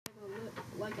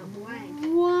like a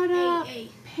blank. What up,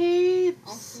 peeps?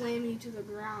 I'll slam you to the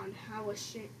ground. How a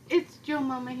shit. It's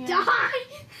JoeMomma here. Die!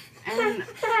 And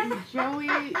Joey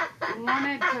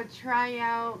wanted to try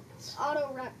out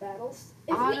auto rap battles.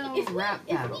 If we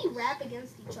rap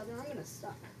against each other, I'm gonna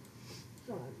suck.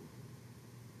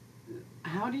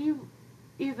 How do you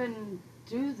even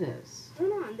do this?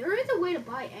 Hold on, there is a way to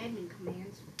buy admin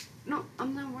commands. No,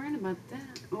 I'm not worried about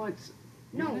that. What is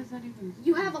that even?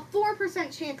 You have a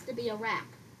 4% chance to be a rap.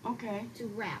 Okay. To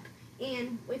rap.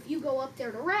 And if you go up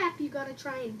there to rap, you gotta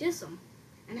try and diss them.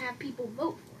 And have people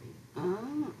vote for you.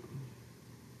 Oh.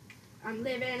 I'm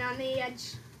living on the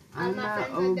edge. I'm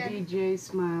not OBJ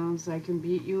Smiles. I can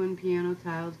beat you in piano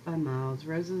tiles by miles.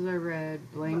 Roses are red,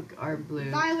 blank are blue.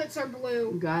 Violets are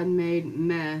blue. God made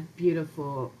meh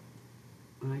beautiful.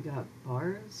 I got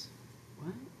bars?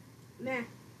 What? Meh.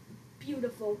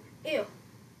 Beautiful. Ew.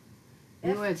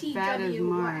 You as fat as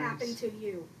Mars. What happened to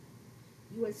you?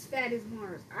 You as fat as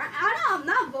Mars. I'm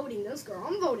not voting this girl.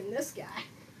 I'm voting this guy.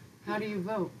 How do you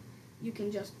vote? You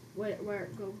can just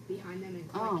go behind them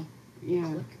and click. Oh,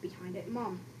 yeah. Click behind it.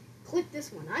 Mom, click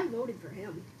this one. I voted for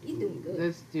him. He's doing good.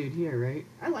 This dude here, right?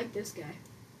 I like this guy.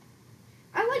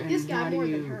 I like this guy more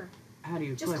than her. How do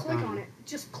you just click on it?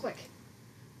 Just click.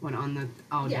 What, on the...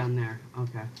 Oh, yeah. Down there.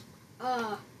 Okay.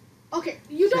 Okay.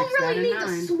 You don't really need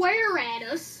to swear at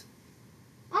us.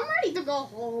 I'm ready to go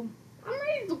home. I'm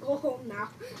ready to go home now.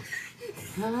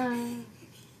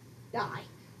 Die.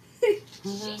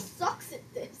 She sucks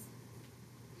at this.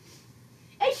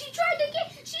 And she's trying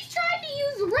to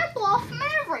use rip-off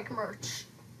Maverick merch.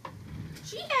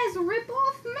 She has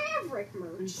rip-off Maverick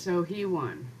merch. So he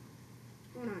won.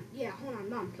 Hold on. Yeah, hold on,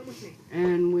 Mom. Come with me.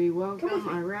 And we welcome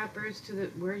our rappers to the...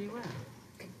 Where are you at?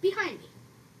 Behind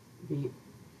me.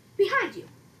 Behind you.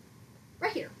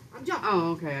 Right here. I'm jumping.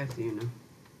 Oh, okay. I see you now.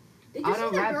 Did you see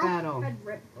that girl battle. had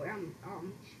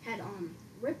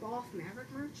rip-off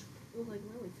Maverick merch? It was like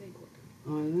really fake looking.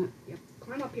 Oh, is it? Yep.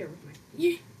 Climb up here with me.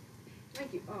 Yeah.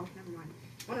 Thank you. Oh, never mind.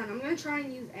 Hold on. I'm going to try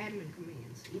and use admin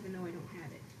commands, even though I don't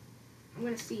have it. I'm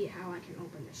going to see how I can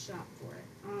open the shop for it.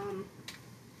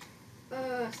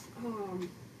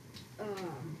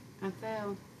 I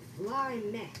failed. Fly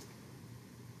meh.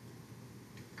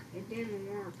 It didn't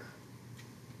work.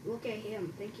 Look at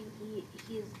him, thinking he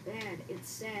is bad. It's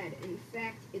sad. In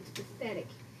fact, it's pathetic.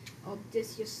 I'll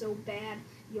diss you so bad,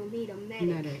 you'll need a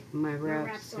medic. My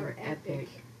raps are epic.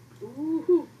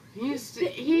 Ooh. He's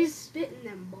spitting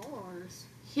them bars.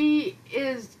 He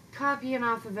is copying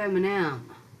off of Eminem.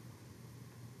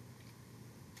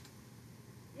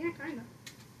 Yeah, kinda.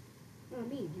 What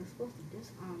do you mean? You're supposed to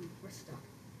diss. We're stuck.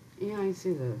 Yeah, I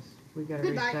see this. We gotta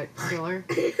Goodbye. reset killer.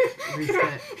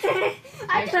 Reset.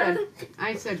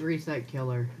 I said reset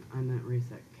killer. I meant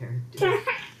reset character.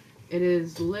 It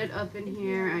is lit up in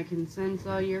here. I can sense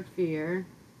all your fear.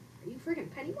 Are you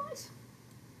freaking Pennywise?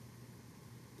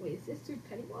 Wait, is this dude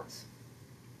Pennywise?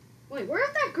 Wait,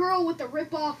 where's that girl with the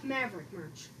rip-off Maverick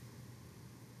merch?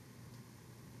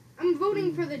 I'm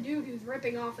voting for the dude who's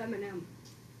ripping off Eminem.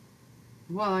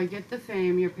 Well, I get the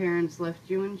fame. Your parents left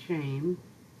you in shame.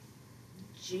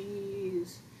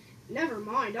 Jeez. Never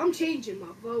mind. I'm changing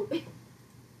my vote.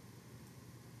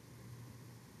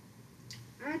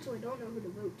 I actually don't know who to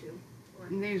vote to.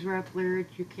 These rap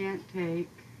lyrics you can't take.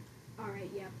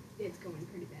 Alright, yeah. It's going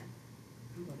pretty bad.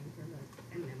 I'm voting for the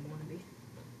Eminem wannabe.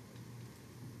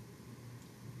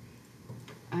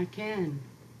 I can.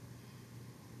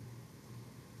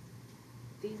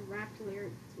 These rap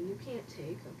lyrics you can't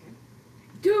take, okay.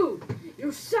 Dude!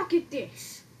 You suck at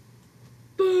this!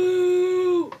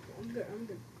 Boo! I'm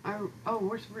good. Oh,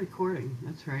 we're recording.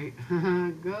 That's right.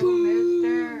 Go, Boo!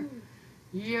 mister.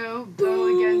 Yo,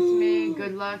 go against me.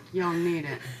 Good luck. You'll need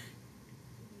it.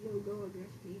 Yo, go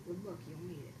against me. Good luck. You'll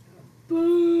need it.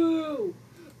 Boo!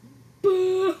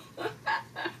 Boo!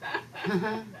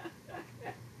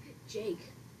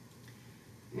 Jake.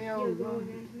 Yo, go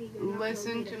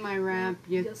listen to my rap.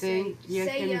 You think you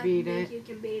can beat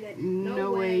it.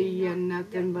 No way, you're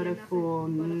nothing but a fool.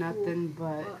 Nothing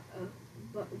but...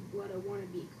 But I want to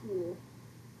be cool.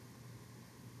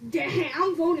 Damn,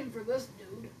 I'm voting for this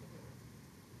dude.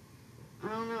 I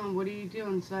don't know. What are you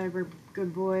doing, Cyber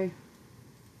Good Boy?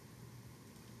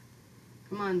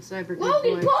 Come on, Cyber Good Boy.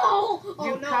 Logan Paul! Oh,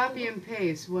 you no. copy and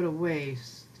paste. What a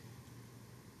waste.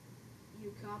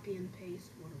 You copy and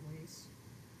paste. What a waste.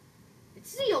 It's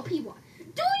C-O-P-Y.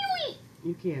 Do you eat?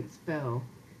 You can't spell.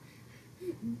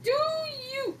 Do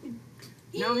you...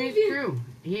 No, he's true.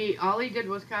 All he did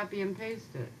was copy and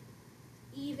paste it.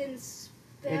 Even spell.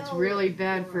 It's really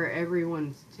bad for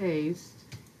everyone's taste.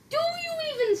 Do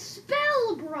you even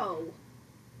spell, bro?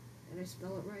 Did I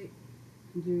spell it right?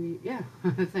 Do you? Yeah,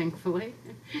 thankfully.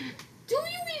 Do you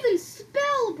even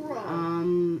spell,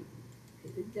 bro?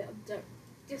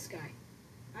 This guy.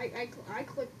 I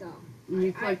clicked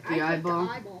You clicked the eyeball.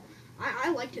 The eyeball. I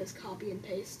liked his copy and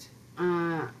paste.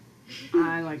 I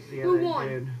like the Who other won?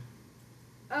 dude.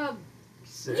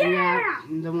 So, Yeah!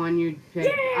 The one you picked.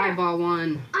 Yeah! Eyeball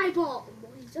won. Eyeball.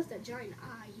 Well, he's just a giant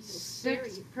eye. He's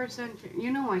 6%.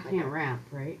 You know I can't rap,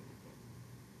 right?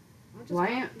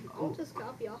 I'll just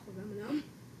copy off of Eminem.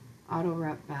 Auto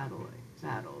rap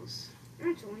battles.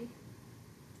 Actually.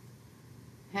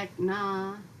 Heck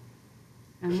nah.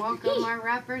 And welcome our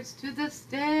rappers to the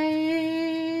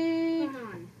stage. Hold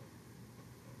on.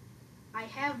 I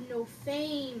have no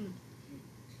fame.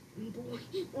 Boy,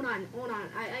 hold on.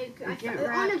 I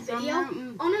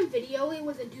on a video it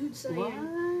was a dude saying what?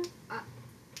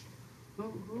 Who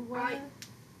what?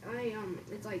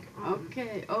 It's like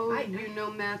okay. Oh, you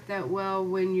know math that well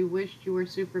when you wished you were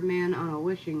Superman on a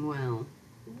wishing well.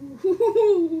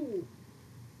 Ooh.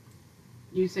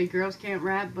 You say girls can't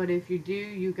rap, but if you do,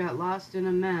 you got lost in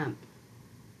a map.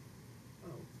 Oh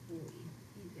boy,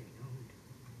 he's getting owned.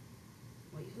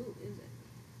 Wait, who is it?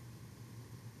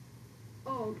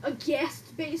 Oh, a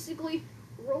guest basically.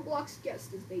 Roblox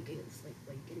guest is making it's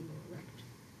like getting wrecked.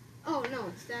 Oh no,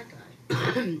 it's that guy.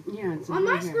 Yeah, it's on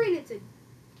my screen. It's a.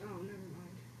 Oh, never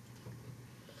mind.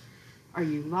 Are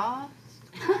you lost?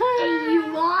 Hey,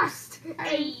 you lost.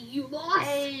 Hey, you lost.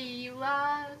 Hey, you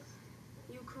lost.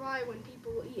 You cry when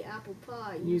people eat apple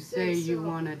pie. You say you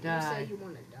wanna die. You say you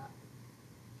wanna die.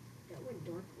 That went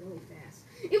dark really fast.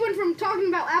 It went from talking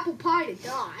about apple pie to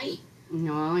die.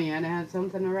 No, you had to have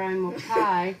something to rhyme with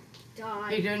pie.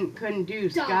 Die. He couldn't do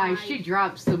Die. Sky. She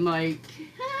drops the mic.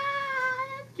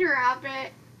 Drop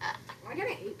it. I got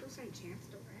an 8% chance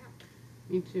to rap.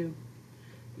 Me too.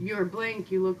 You're blank,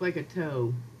 you look like a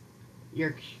toe.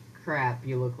 You're crap,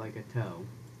 you look like a toe.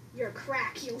 You're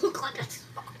crack, you look like a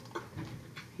toe.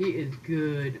 He is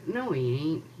good. No, he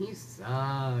ain't. He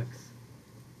sucks.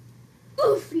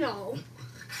 Oof, no.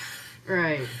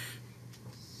 Right.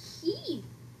 He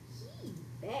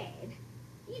bad.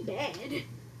 He bad.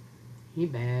 He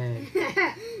bad.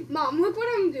 Mom, look what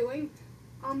I'm doing.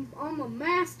 I'm a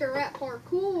master at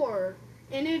parkour,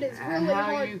 and it is really hard.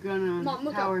 How are you gonna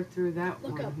Mom, power through that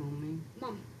look one, up. homie?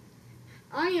 Mom,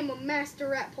 I am a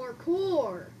master at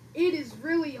parkour. It is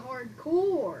really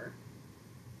hardcore.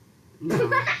 No.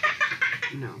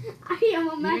 No. I am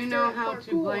a master You know at how parkour.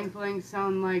 to blank blank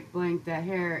sound like blank that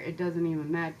hair. It doesn't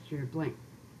even match your blank.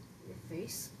 Your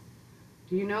face.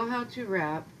 Do you know how to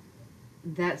rap?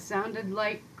 That sounded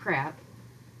like crap.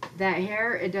 That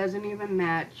hair, it doesn't even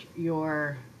match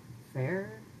your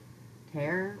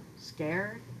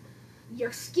scare.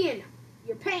 Your skin.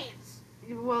 Your pants.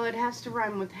 Well, it has to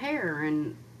rhyme with hair,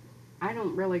 and I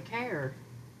don't really care.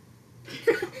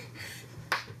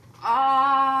 No,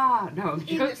 I'm In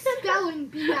joking. the spelling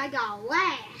bee, I got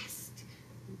last.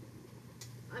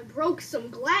 I broke some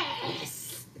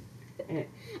glass.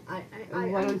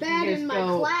 I'm bad in my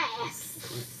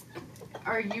class.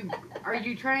 Are you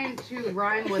trying to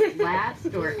rhyme with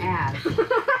last or ass?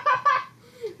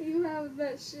 You have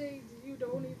that shade. You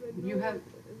don't even know. You have.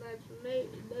 That's made.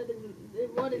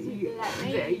 What is that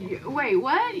made? Wait,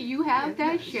 what? You have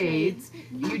that shades.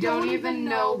 You don't even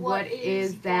know what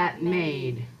is that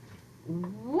made.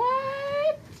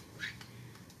 What?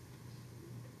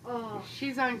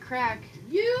 She's on crack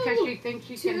because she thinks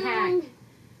she can hack.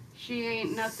 She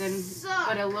ain't nothing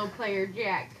but a low player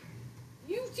jack.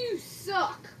 You two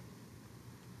suck.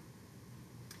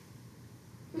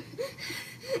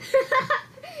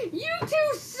 You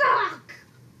two suck.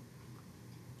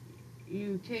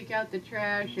 You take out the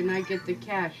trash and I get the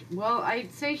cash. Well,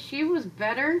 I'd say she was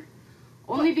better,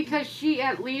 only because she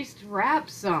at least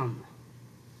rapped some.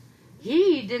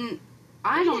 He didn't.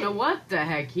 I don't know what the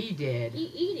heck he did.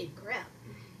 He did crap.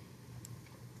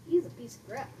 He's a piece of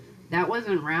crap. That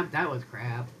wasn't rap. That was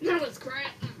crap. That was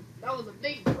crap. That was a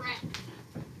big crap.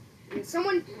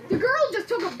 The girl just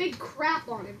took a big crap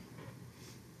on him.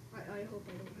 I hope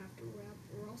I don't have to rap,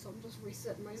 or else I'm just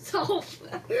resetting myself.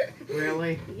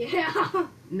 Really? Yeah.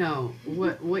 No.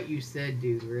 What you said,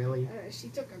 dude? Really? She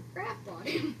took a crap on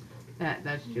him.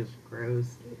 That's just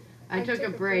gross. I took a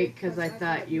break because I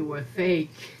thought you were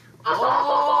fake.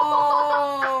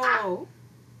 Oh!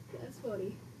 That's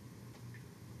funny.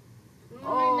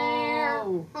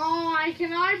 Oh! Hi,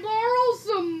 can I borrow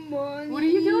some money? What are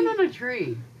you doing on a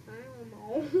tree? I don't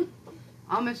know.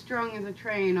 I'm as strong as a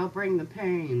train. I'll bring the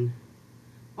pain.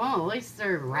 Well, at least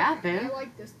they're rapping. I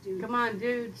like this dude. Come on,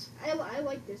 dudes. I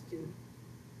like this dude.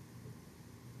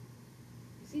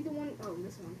 Is he the one? Oh,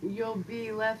 this one. You'll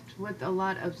be left with a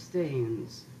lot of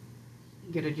stains.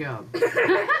 Get a job.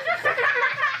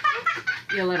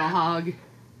 You little hog.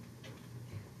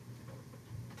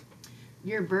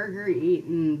 Your burger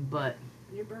eating butt.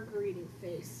 Your burger eating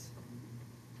face.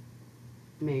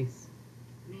 Mace.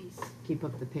 Nice. Keep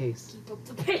up the pace. Keep up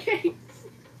the pace.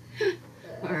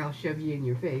 Or I'll shove you in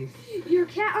your face. Your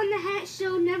cat on the hat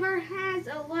show never has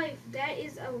a life. That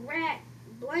is a rat.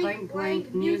 Blank,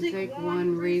 blank, music,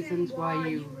 one reasons why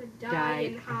you would die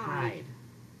and hide.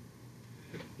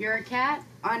 You're a cat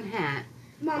on hat.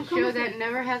 Mom, A come show with that me.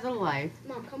 never has a life.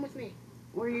 Mom, come with me.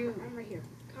 Where you... I'm right here.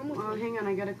 Come with Oh, me. hang on.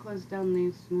 I gotta close down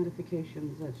these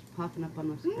notifications that's popping up on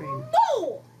the screen.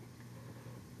 No!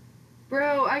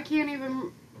 Bro, I can't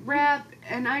even rap,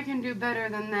 and I can do better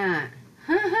than that.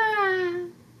 Ha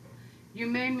You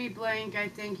made me blank. I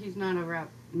think he's not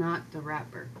the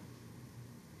rapper.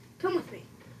 Come with me.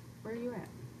 Where are you at?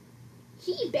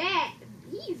 He's bad.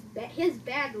 He's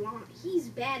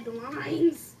bad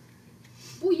lines.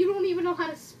 Well, you don't even know how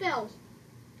to spell.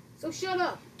 So shut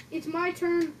up. It's my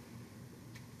turn.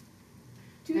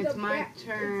 It's my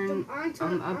turn.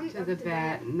 I'm up to the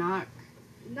bat. Knock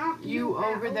you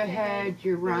over the head.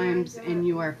 Your rhymes and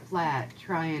you are flat.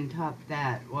 Try and top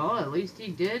that. Well, at least he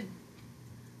did.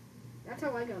 That's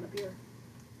how I got up here.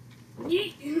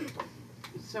 Yeet.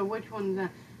 So which one's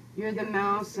that? You're the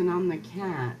mouse and I'm the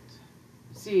cat.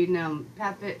 See, now,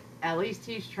 Pappet, at least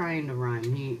he's trying to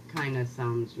rhyme. He kind of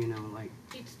sounds, you know, like...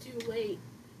 It's too late.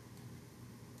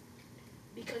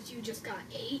 Because you just got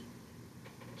 8.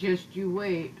 Just you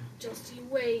wait. Just you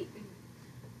wait.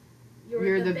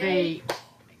 You're the bait.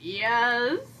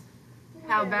 Yes.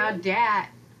 How about that?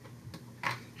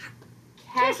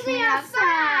 Catch me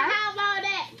outside. How about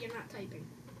it? You're not typing.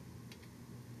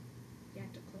 You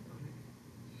have to click on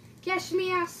it. Catch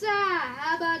me outside.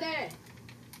 How about that?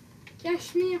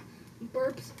 Catch me.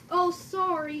 Burps. Oh,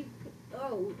 sorry.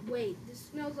 Oh, wait. This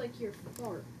smells like your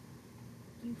fart.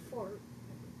 You fart.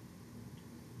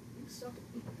 You suck.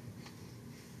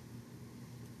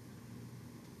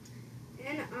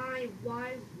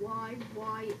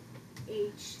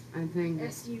 N-I-Y-Y-Y-H. I think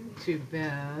S-U. too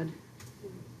bad.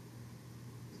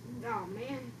 Oh,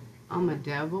 man. I'm a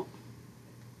devil.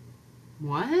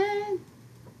 What?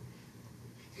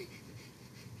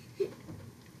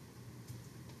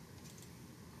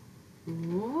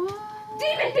 What?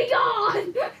 Demon be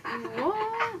gone!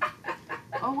 What?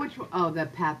 Oh, which one? Oh, the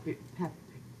Pappy.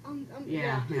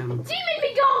 Yeah, him. Demon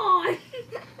be gone!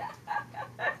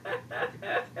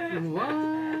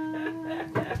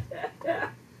 What?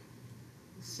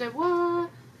 So what?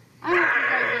 I hope you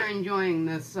guys are enjoying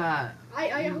this I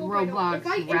hope Roblox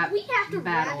if we have to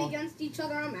battle. rap against each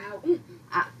other, I'm out. Because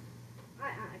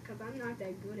I'm not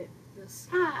that good at this.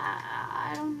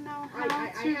 I don't know how to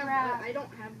rap. I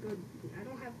don't have good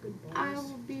bars. I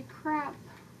will be crap.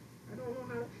 I don't know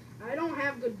how to. I don't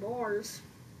have good bars.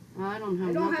 I don't have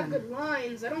I don't nothing. have good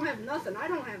lines. I don't have nothing. I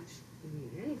don't have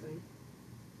anything.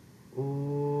 Oh.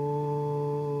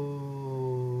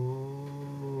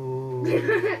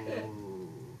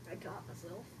 I caught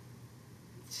myself.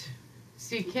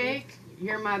 See, Cake,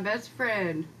 you're my best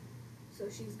friend. So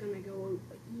she's gonna go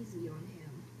easy on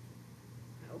him.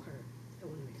 Oh, her. That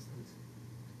wouldn't make sense.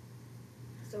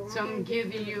 So I'm gonna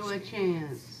giving you a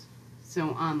chance.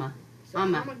 So I'm gonna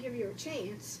give you a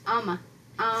chance. So I'm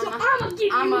gonna give you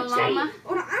I'm a a chance. llama.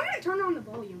 Hold on, I'm gonna turn on the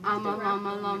volume. I'm a The rap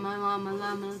llama.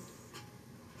 volume.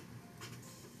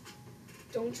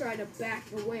 Don't try to back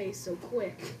away so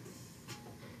quick.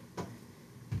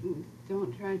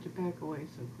 Don't try to back away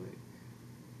so quick.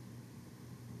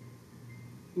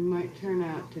 You might turn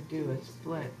out to do a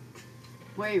split.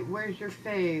 Wait, where's your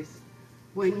face?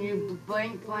 When you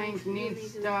blank need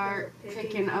start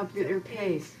picking up your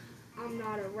pace. I'm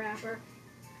not a rapper.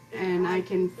 And I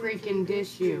can freaking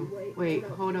dish you. Wait,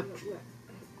 hold up.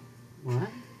 What?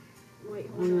 Wait,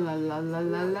 hold up. La la la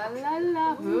la la la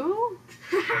la. Who?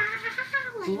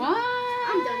 What?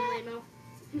 I'm done, Lamo.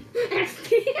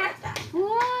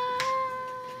 What?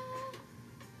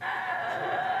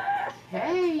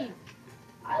 Cake.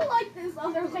 I like this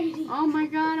other lady. Oh my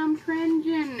god, I'm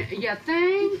cringing. You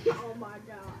think? Oh my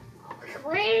god.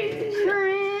 Cringe.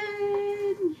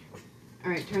 Cringe.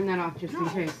 Alright, turn that off just in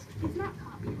case. It's not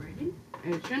copyrighted.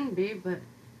 It shouldn't be, but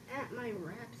At my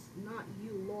raps, not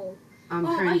you, lol. I'm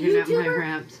Oh, a cringing at my YouTuber?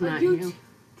 raps, A not YouTube- you.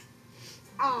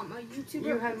 A YouTuber.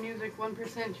 You have music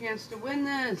 1% chance to win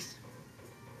this.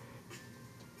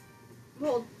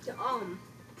 Well,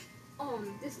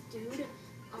 this dude,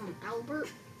 Albert,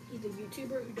 he's a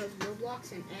YouTuber who does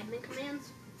Roblox and admin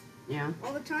commands Yeah,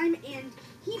 all the time, and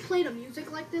he played a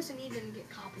music like this and he didn't get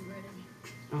copyrighted.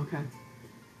 okay.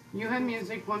 You have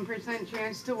music, 1%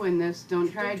 chance to win this. Don't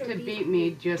try to beat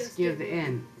me, just give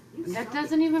in. That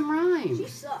doesn't even rhyme. She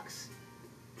sucks.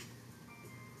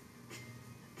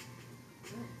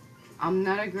 I'm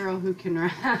not a girl who can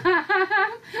rap.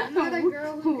 I'm not a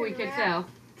girl who we can could rap. tell.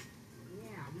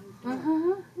 Yeah,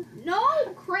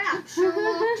 no crap,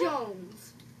 Sherlock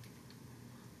Jones.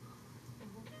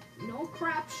 No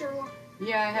crap, Sherlock.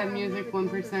 Yeah, I have music,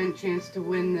 1% chance to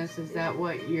win this. Is that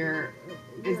what you're...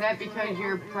 Is that because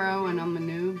you're a pro and I'm a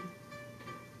noob?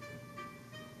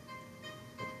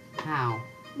 How?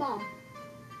 Mom,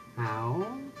 How?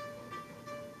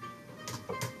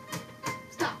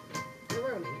 stop. You're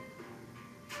ruining it.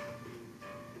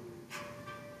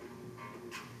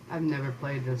 I've never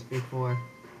played this before.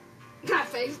 My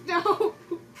face, no.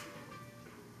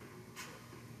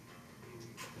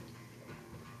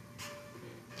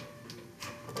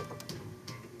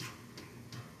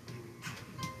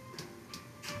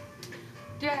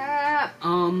 Yeah,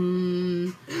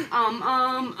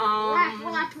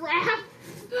 Rap, rap.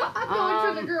 I'm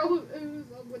going for the girl who's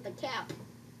with the cap.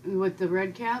 With the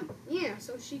red cap? Yeah,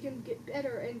 so she can get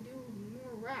better and do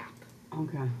more rap.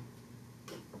 Okay.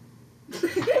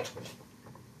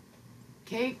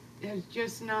 Kate has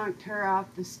just knocked her off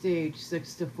the stage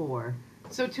 6-4.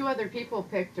 So 2 other people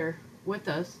picked her with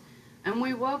us. And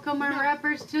we welcome our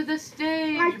rappers to the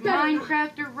stage.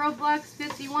 Minecrafter Roblox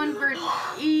 51 versus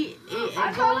I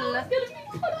thought I was going to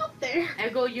be put up there.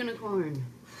 Ego Unicorn.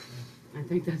 I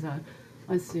think that's a...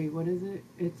 Let's see, what is it?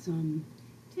 It's,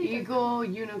 Eagle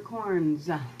Unicorns.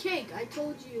 Cake, I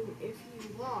told you if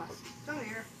you lost. Come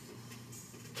here.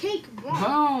 Cake won.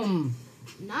 Boom!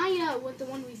 Naya was the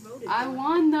one we voted I for.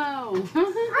 won, though.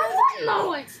 I won,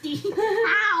 though, Steve.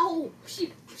 Ow!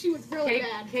 She was really Cake,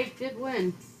 bad. Cake did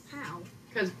win. How?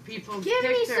 Because people Give me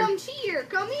picked her. some cheer.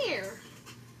 Come here.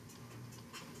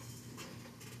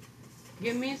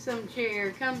 Give me some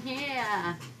cheer. Come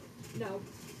here. No.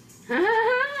 No!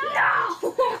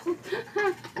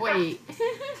 Wait.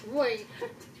 Wait.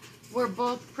 We're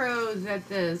both pros at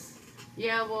this.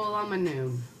 Yeah, well, I'm a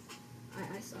noob.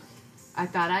 I suck. I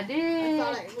thought I did.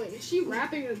 Wait, is she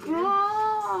rapping again?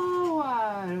 Oh,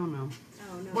 I don't know.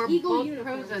 Oh, no. We're Eagle both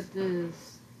unicorns. pros at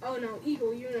this. Oh, no.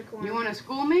 Eagle unicorn. You want to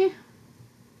school me?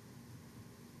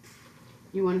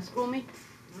 You want to school me?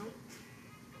 No.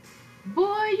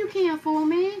 Boy, you can't fool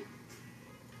me.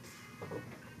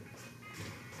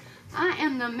 I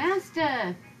am the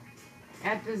master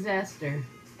at disaster.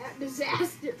 At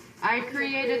disaster. I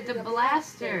created the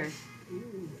blaster.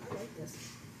 Ooh, I like this.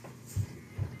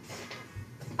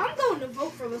 I'm going to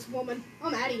vote for this woman.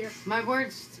 I'm out of here. My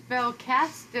words spell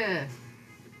casta.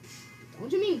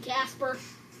 Don't you mean Casper?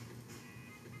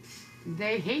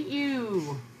 They hate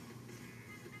you.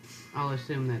 I'll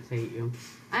assume that's hate you.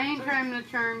 I ain't trying to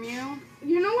charm you.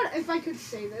 You know what? If I could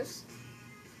say this.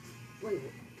 Wait.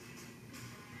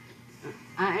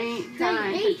 I ain't They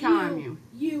trying to hate charm you.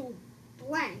 You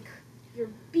blank. Your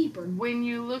beeper. When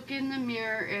you look in the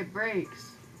mirror, it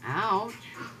breaks. Ouch.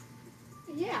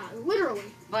 Yeah, literally.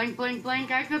 Blank, blank,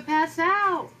 blank, I could pass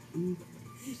out. You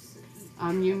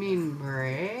You mean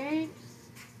breaks?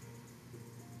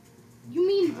 You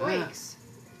mean breaks.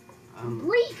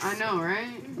 Breaks. I know,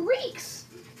 right? Breaks.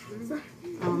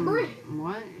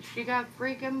 What? She got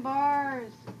freaking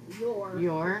bars.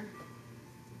 Your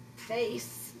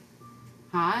face.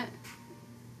 Hot?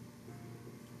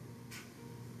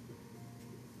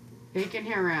 Bacon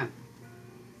hair wrap.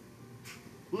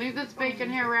 Leave this bacon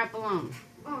hair wrap alone.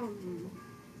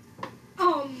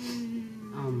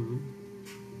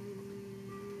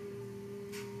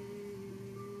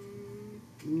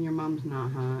 Your mom's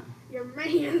not hot. Your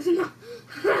man's not.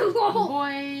 Lol.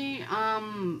 Boy,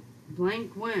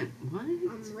 blank went. What?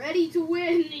 I'm ready to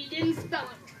win. He didn't spell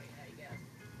it right, I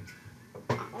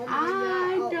guess. Oh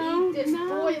my God, I'll eat this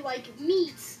boy like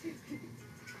meat.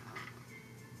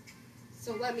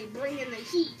 So let me bring in the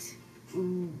heat.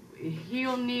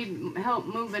 He'll need help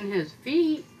moving his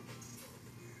feet.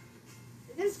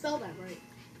 I didn't spell that right.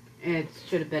 It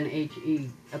should have been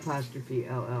HE''LL.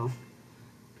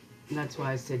 That's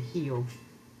why I said heel.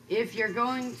 If you're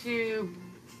going to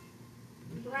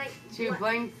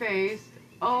blank face,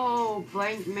 oh,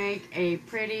 blank make a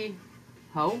pretty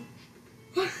hoe.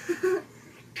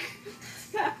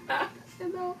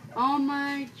 Oh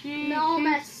my gee, No she's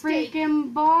mistake.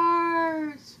 freaking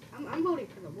bars. I'm voting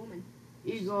for the woman.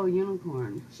 Eagle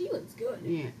unicorn. She looks good.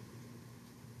 Yeah.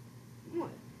 What?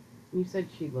 You said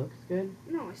she looks good?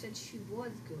 No, I said she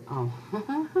was good. Oh.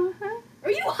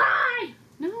 Are you high?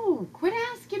 No, quit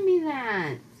asking me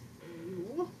that. You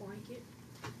look like it.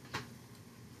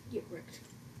 Get wrecked.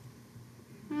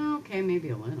 Okay, maybe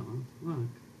a little. Look.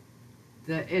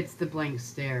 It's the blank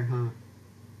stare, huh?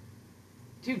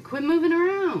 Dude, quit moving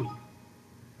around.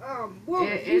 Well,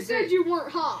 you said you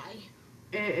weren't high.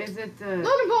 Is it the...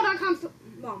 LoganPaul.com.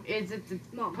 Mom. Is it the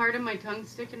part of my tongue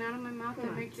sticking out of my mouth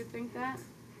that makes you think that?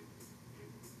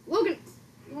 Logan,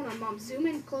 hold on, Mom. Zoom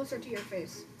in closer to your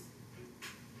face.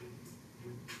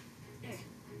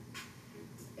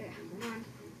 Yeah, hold on.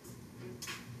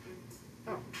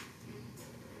 Oh.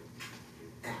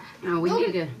 No, we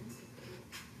need to...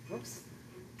 Whoops.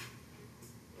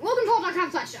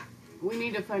 LoganPaul.com/shop. We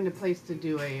need to find a place to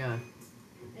do a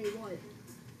what?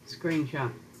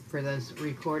 screenshot for this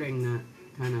recording that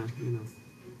kind of, you know.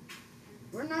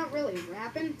 We're not really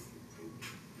rapping.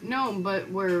 No, but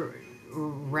we're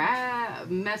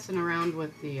messing around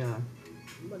with the,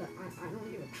 But I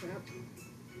don't give a crap.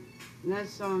 that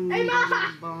song. Hey,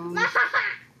 Ma! Bomb. Ma!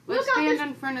 Let's stand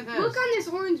in front of this. Look on this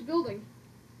orange building.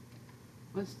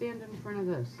 Let's stand in front of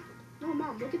this. No,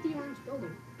 Mom, look at the orange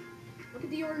building. Look at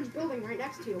the orange building right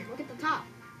next to you. Look at the top.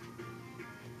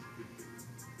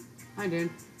 Hi, dude.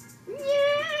 Yeah!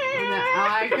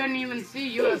 I couldn't even see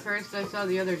you at first. I saw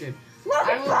the other dude. Look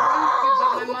I at will roast you,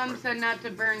 but my mom said not to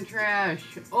burn trash.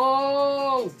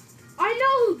 Oh! I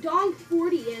know who Donk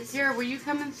 40 is. Here, will you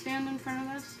come and stand in front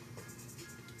of this?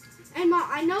 And Mom,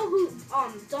 I know who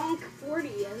Donk 40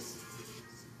 is.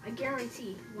 I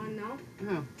guarantee. Wanna know?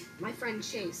 Who? My friend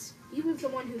Chase. He was the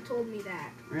one who told me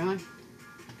that. Really?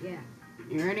 Yeah.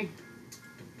 You ready?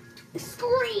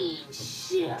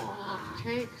 Screenshot.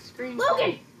 Take screen.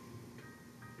 Logan!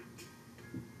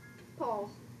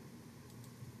 Paul.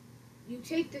 You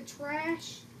take the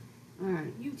trash.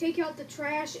 Alright. You take out the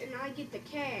trash and I get the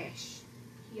cash.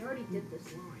 He already did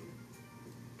this line.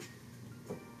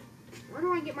 Where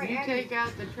do I get my You ad? take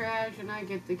out the trash and I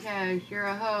get the cash. You're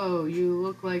a hoe. You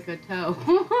look like a toe.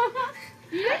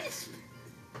 Yes!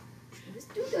 This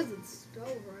dude doesn't spell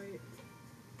right.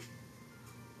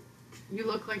 You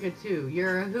look like a two.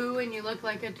 You're a who and you look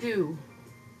like a two.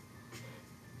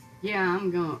 Yeah, I'm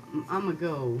a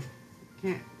go.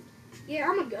 Can't. Yeah,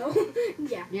 I'm gonna go.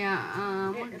 Yeah. Yeah,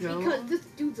 I'm a go. Because this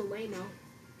dude's a lame-o.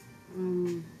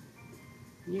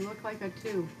 You look like a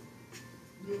two.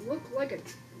 You look like a...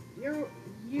 You're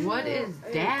What is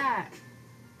that?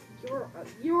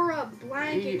 You're a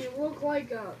blank and you look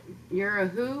like a... You're a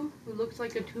who looks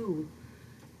like a two.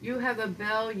 You have a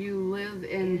bell, you live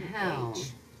in hell.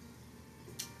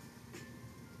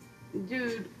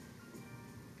 Dude.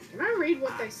 Can I read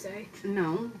what they say?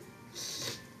 No.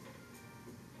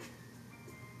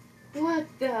 What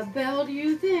the bell do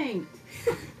you think?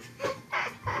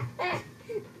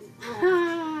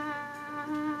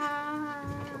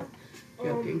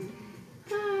 Joking.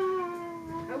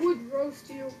 I would roast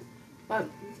you. But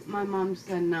my mom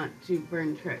said not to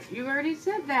burn trash. You already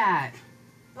said that.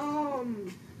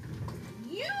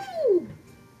 You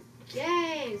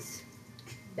guys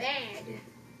bad.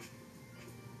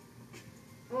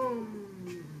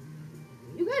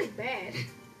 You guys bad.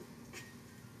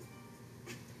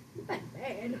 You guys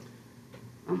bad.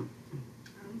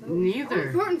 Neither.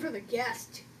 I'm voting for the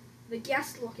guest. The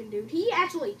guest looking dude. He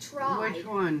actually tried. Which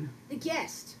one? The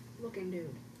guest looking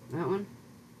dude. That one?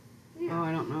 Yeah. Oh,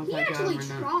 I don't know if He I got actually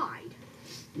him or not. tried.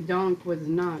 Donk was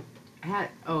not.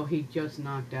 Oh, he just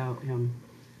knocked out him.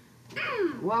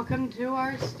 Welcome to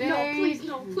our stage.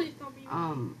 No, please don't be.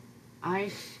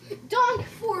 I. Donk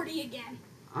 40 again.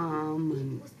 He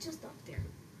was just up there.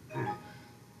 Alright.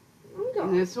 I'm And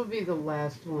going. this will be the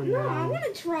last one. No, now. I want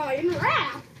to try and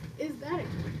rap. Is that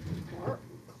a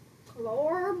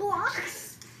floor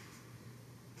blocks?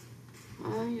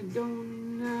 I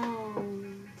don't know.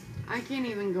 I can't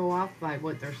even go off by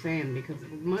what they're saying because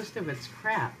most of it's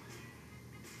crap.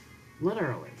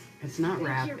 Literally. It's not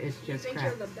rap, it's just you think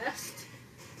crap. you're the best?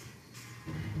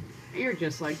 You're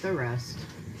just like the rest.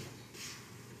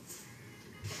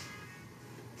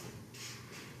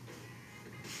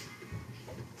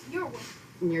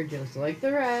 You're just like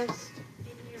the rest. And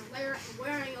you're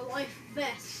wearing a life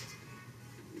vest.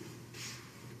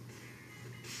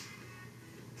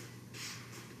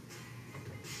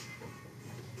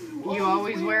 You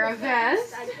always wear a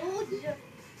vest? I told you.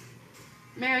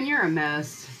 Man, you're a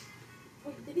mess.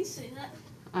 Wait, did he say that?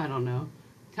 I don't know.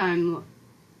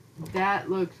 That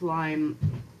looks like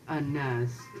a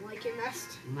nest. Like a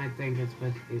nest? And I think it's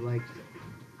supposed to be like...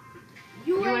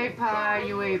 You ate pie,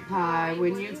 you ate pie.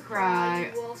 When you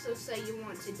cry... You also say you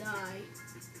want to die.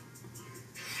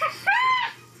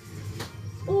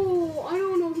 Oh, I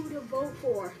don't know who to vote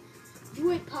for.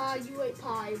 You ate pie, you ate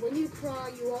pie. When you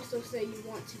cry, you also say you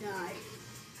want to die.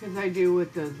 Because I do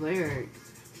with those lyrics.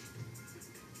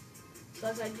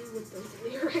 As I do with those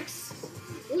lyrics.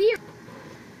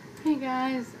 Hey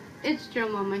guys, it's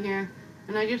JoeMomma here,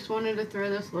 and I just wanted to throw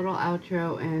this little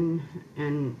outro in,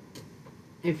 and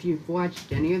if you've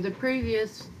watched any of the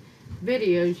previous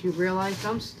videos, you realize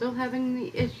I'm still having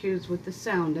the issues with the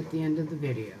sound at the end of the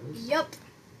videos. Yep.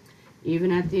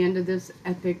 Even at the end of this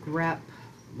epic rap,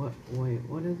 what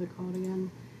is it called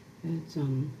again? It's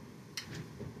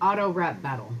auto rap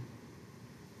battle.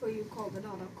 Well, you called it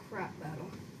auto crap battle.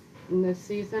 In this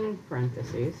season,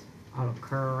 parentheses, auto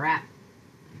crap.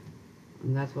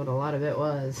 And that's what a lot of it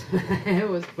was. It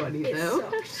was funny It though.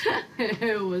 sucks.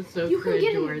 It was so You can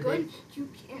get in cringeworthy. good.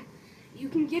 You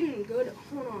can get in good.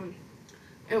 Hold on.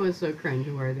 It was so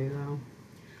cringeworthy though.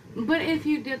 But if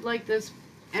you did like this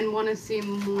and want to see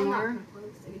I'm not more, gonna play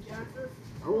with it, Jennifer.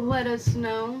 let us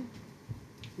know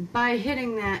by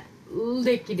hitting that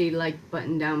lickety like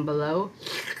button down below.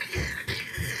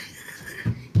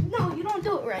 No, you don't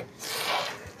do it right.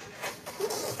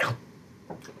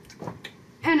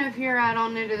 And if you're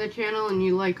add-on new to the channel and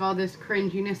you like all this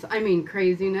craziness,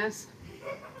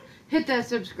 hit that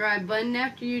subscribe button.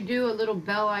 After you do, a little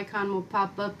bell icon will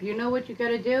pop up. You know what you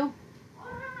gotta do?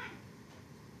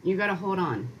 You gotta hold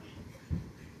on.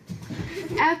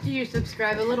 After you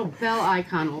subscribe, a little bell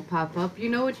icon will pop up. You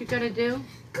know what you gotta do?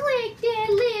 Click that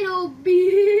little bell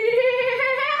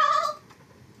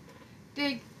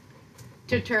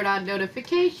To turn on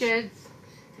notifications.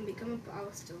 and become a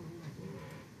poster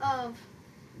of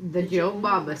The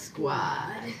JoeMomma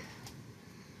Squad.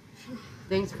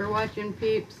 Thanks for watching,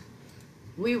 peeps.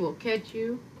 We will catch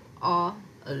you all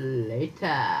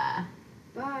later.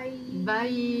 Bye.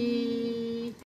 Bye.